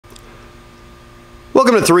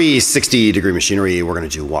Welcome to 360 Degree Machinery. We're going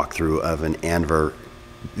to do a walkthrough of an Anver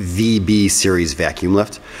VB series vacuum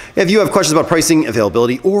lift. If you have questions about pricing,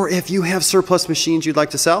 availability, or if you have surplus machines you'd like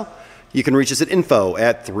to sell, you can reach us at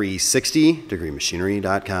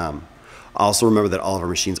info@360degreemachinery.com. Also remember that all of our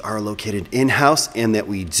machines are located in-house and that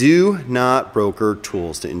we do not broker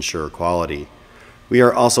tools to ensure quality. We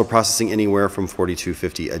are also processing anywhere from 40 to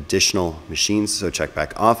 50 additional machines, so check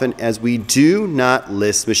back often as we do not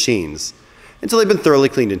list machines until they've been thoroughly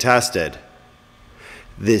cleaned and tested.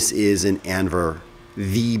 This is an Anver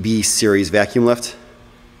VB series vacuum lift.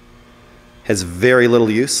 Has very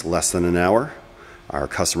little use, less than an hour. Our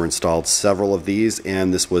customer installed several of these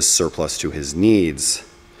and this was surplus to his needs.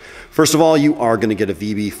 First of all, you are going to get a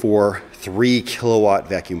VB4 3 kilowatt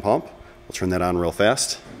vacuum pump. We'll turn that on real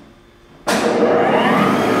fast.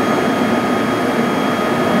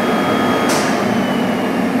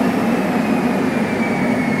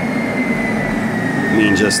 I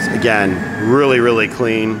mean, just again, really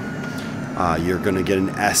clean. You're going to get an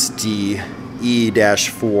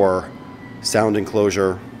SDE-4 sound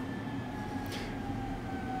enclosure.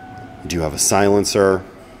 You do have a silencer,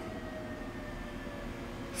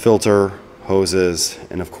 filter, hoses,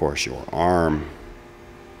 and of course your arm.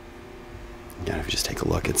 Again, if you just take a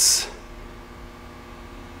look, it's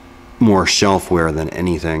more shelfware than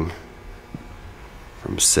anything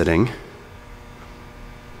from sitting.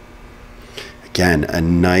 Again, a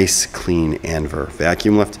nice, clean Anver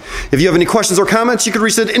vacuum lift. If you have any questions or comments, you can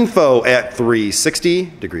reach us at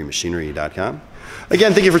info@360degreemachinery.com.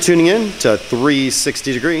 Again, thank you for tuning in to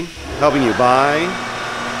 360 Degree, helping you buy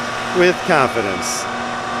with confidence.